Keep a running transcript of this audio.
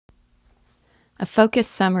A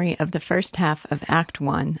focused summary of the first half of Act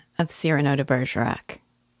 1 of Cyrano de Bergerac.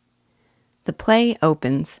 The play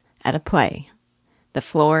opens at a play. The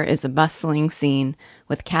floor is a bustling scene,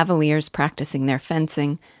 with cavaliers practicing their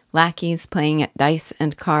fencing, lackeys playing at dice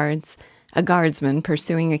and cards, a guardsman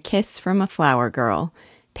pursuing a kiss from a flower girl,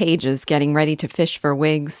 pages getting ready to fish for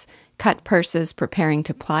wigs, cut purses preparing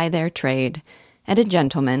to ply their trade, and a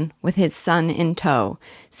gentleman, with his son in tow,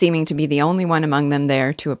 seeming to be the only one among them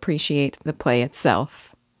there to appreciate the play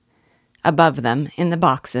itself. Above them, in the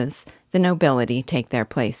boxes, the nobility take their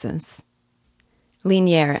places.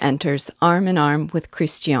 Lignières enters arm in arm with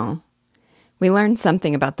Christian. We learn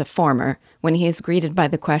something about the former when he is greeted by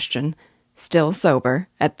the question, "Still sober,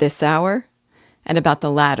 at this hour?" and about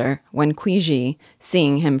the latter when Cuigy,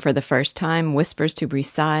 seeing him for the first time, whispers to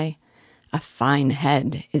Brissailles, "A fine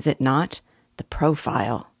head, is it not? The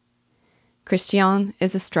profile." Christian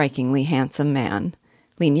is a strikingly handsome man,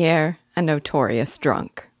 Lignières a notorious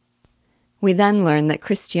drunk. We then learn that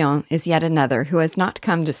Christian is yet another who has not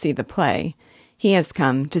come to see the play. He has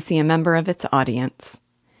come to see a member of its audience.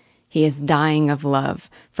 He is dying of love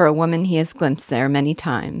for a woman he has glimpsed there many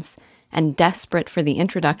times, and desperate for the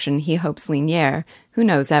introduction he hopes Lignières, who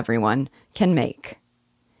knows everyone, can make.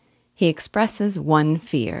 He expresses one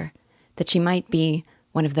fear, that she might be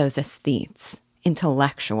one of those aesthetes,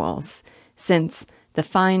 intellectuals, since the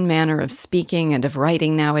fine manner of speaking and of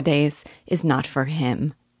writing nowadays is not for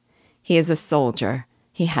him. He is a soldier.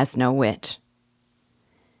 He has no wit.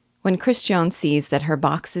 When Christian sees that her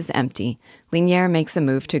box is empty, Lignières makes a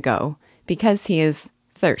move to go, because he is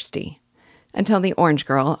thirsty, until the orange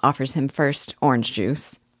girl offers him first orange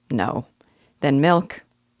juice, no, then milk,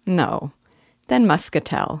 no, then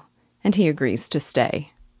muscatel, and he agrees to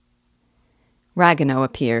stay. Ragueneau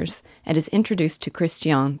appears and is introduced to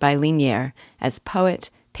Christian by Lignières as poet,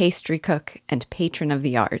 pastry cook, and patron of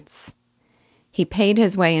the arts. He paid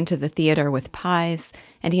his way into the theater with pies,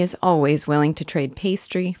 and he is always willing to trade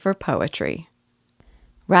pastry for poetry.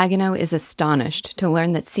 Ragueneau is astonished to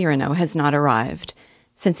learn that Cyrano has not arrived,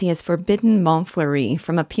 since he has forbidden Montfleury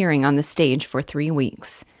from appearing on the stage for 3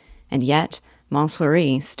 weeks, and yet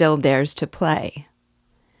Montfleury still dares to play.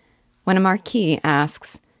 When a marquis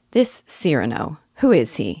asks, "This Cyrano, who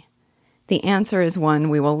is he?" the answer is one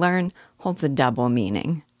we will learn holds a double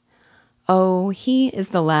meaning. Oh, he is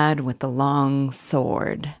the lad with the long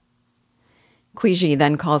sword. Cuigy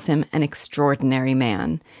then calls him an extraordinary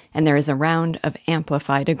man, and there is a round of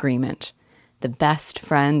amplified agreement. The best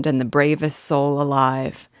friend and the bravest soul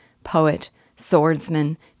alive, poet,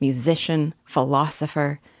 swordsman, musician,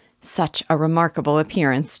 philosopher, such a remarkable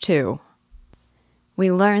appearance, too. We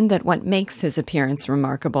learn that what makes his appearance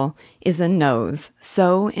remarkable is a nose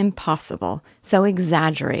so impossible, so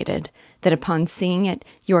exaggerated, that upon seeing it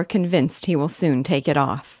you are convinced he will soon take it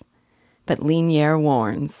off. But Lignières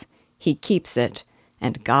warns, he keeps it,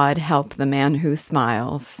 and God help the man who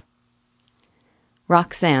smiles.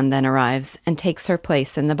 Roxane then arrives and takes her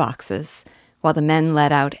place in the boxes, while the men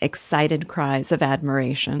let out excited cries of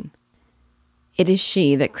admiration. It is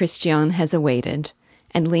she that Christian has awaited,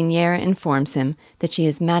 and Lignières informs him that she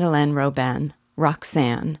is Madeleine Robin,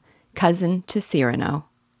 Roxane, cousin to Cyrano.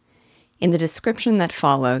 In the description that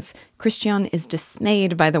follows, Christian is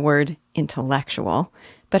dismayed by the word intellectual,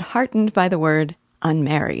 but heartened by the word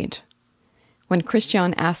unmarried. When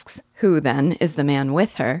Christian asks who, then, is the man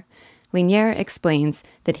with her, Lignières explains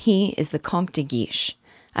that he is the Comte de Guiche,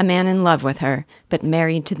 a man in love with her, but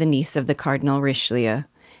married to the niece of the Cardinal Richelieu,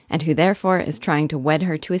 and who therefore is trying to wed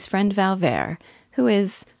her to his friend Valvert, who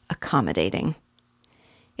is accommodating.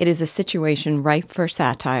 It is a situation ripe for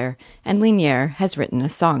satire, and Lignières has written a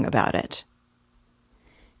song about it.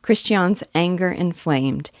 Christian's anger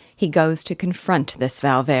inflamed, he goes to confront this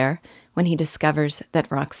Valvert when he discovers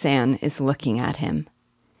that Roxane is looking at him.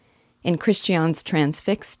 In Christian's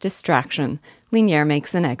transfixed distraction, Lignières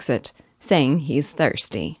makes an exit, saying he's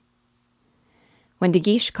thirsty. When de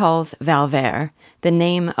Guiche calls Valvert, the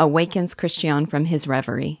name awakens Christian from his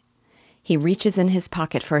reverie. He reaches in his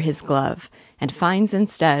pocket for his glove, and finds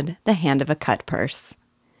instead the hand of a cut-purse.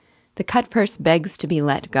 The cut-purse begs to be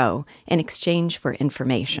let go in exchange for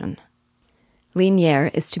information.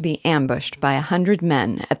 Lignières is to be ambushed by 100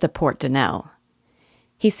 men at the Porte de Nesle.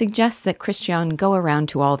 He suggests that Christian go around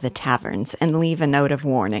to all the taverns and leave a note of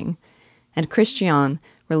warning, and Christian,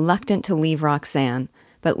 reluctant to leave Roxane,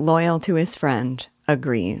 but loyal to his friend,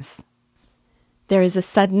 agrees. There is a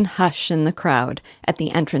sudden hush in the crowd at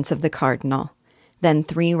the entrance of the cardinal, then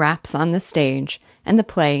 3 raps on the stage, and the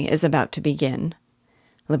play is about to begin.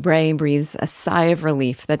 Lebret breathes a sigh of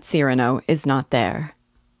relief that Cyrano is not there.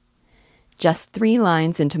 Just 3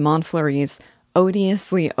 lines into Montfleury's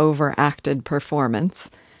odiously overacted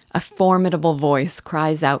performance, a formidable voice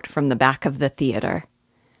cries out from the back of the theater,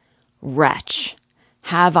 "Wretch,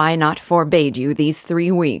 have I not forbade you these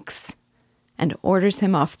 3 weeks?" and orders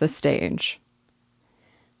him off the stage.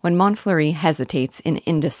 When Montfleury hesitates in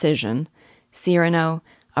indecision, Cyrano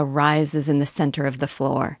arises in the center of the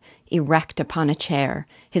floor, erect upon a chair,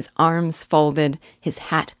 his arms folded, his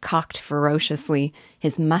hat cocked ferociously,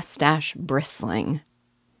 his mustache bristling.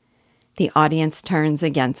 The audience turns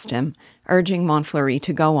against him, urging Montfleury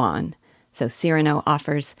to go on, so Cyrano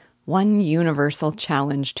offers one universal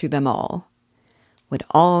challenge to them all. Would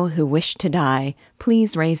all who wish to die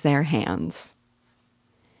please raise their hands?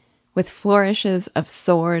 With flourishes of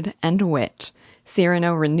sword and wit,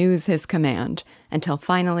 Cyrano renews his command until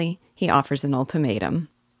finally he offers an ultimatum.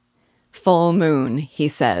 "Full moon," he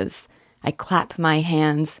says, "I clap my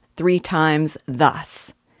hands 3 times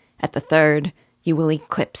thus. At the 3rd, you will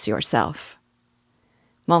eclipse yourself."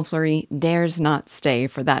 Montfleury dares not stay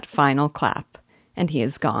for that final clap, and he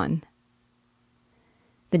is gone.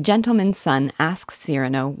 The gentleman's son asks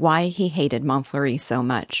Cyrano why he hated Montfleury so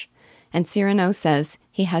much, and Cyrano says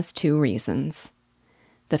he has 2 reasons.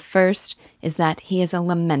 The first is that he is a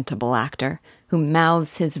lamentable actor who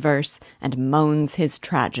mouths his verse and moans his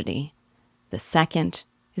tragedy. The second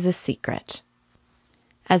is a secret.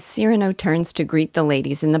 As Cyrano turns to greet the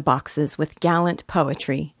ladies in the boxes with gallant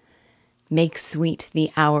poetry, "Make sweet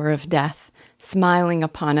the hour of death, smiling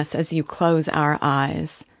upon us as you close our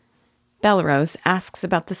eyes," Bellerose asks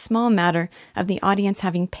about the small matter of the audience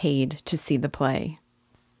having paid to see the play.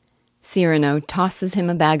 Cyrano tosses him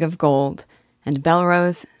a bag of gold, and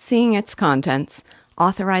Bellerose, seeing its contents,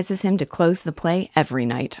 authorizes him to close the play every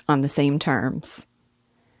night on the same terms.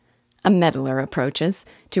 A meddler approaches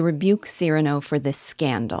to rebuke Cyrano for this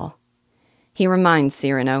scandal. He reminds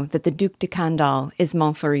Cyrano that the Duc de Candolle is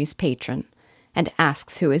Montfleury's patron, and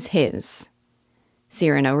asks who is his.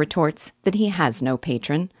 Cyrano retorts that he has no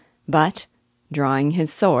patron, but, drawing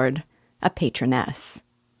his sword, a patroness.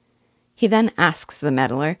 He then asks the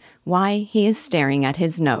meddler why he is staring at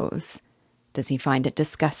his nose. Does he find it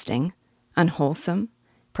disgusting, unwholesome,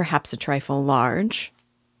 perhaps a trifle large?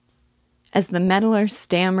 As the meddler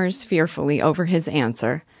stammers fearfully over his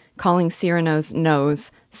answer, calling Cyrano's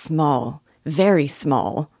nose small, very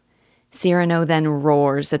small, Cyrano then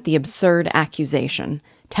roars at the absurd accusation,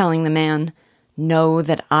 telling the man, "Know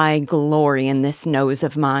that I glory in this nose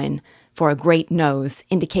of mine, for a great nose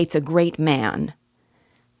indicates a great man."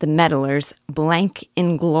 The meddler's blank,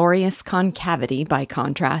 inglorious concavity, by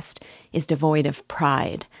contrast, is devoid of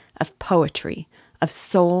pride, of poetry, of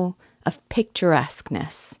soul, of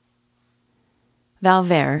picturesqueness.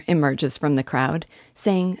 Valvert emerges from the crowd,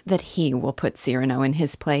 saying that he will put Cyrano in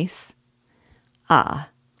his place. "Ah,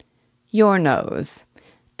 your nose,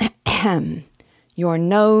 your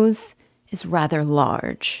nose is rather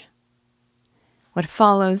large." What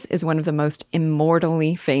follows is one of the most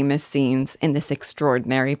immortally famous scenes in this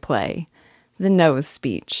extraordinary play, the nose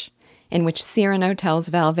speech, in which Cyrano tells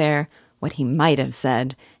Valvert what he might have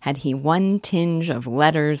said had he one tinge of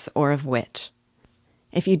letters or of wit.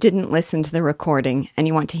 If you didn't listen to the recording and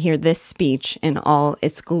you want to hear this speech in all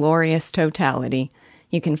its glorious totality,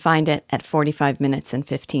 you can find it at 45 minutes and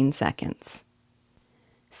 15 seconds.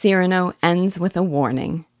 Cyrano ends with a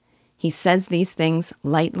warning. He says these things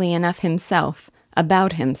lightly enough himself,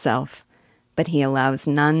 about himself, but he allows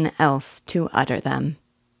none else to utter them.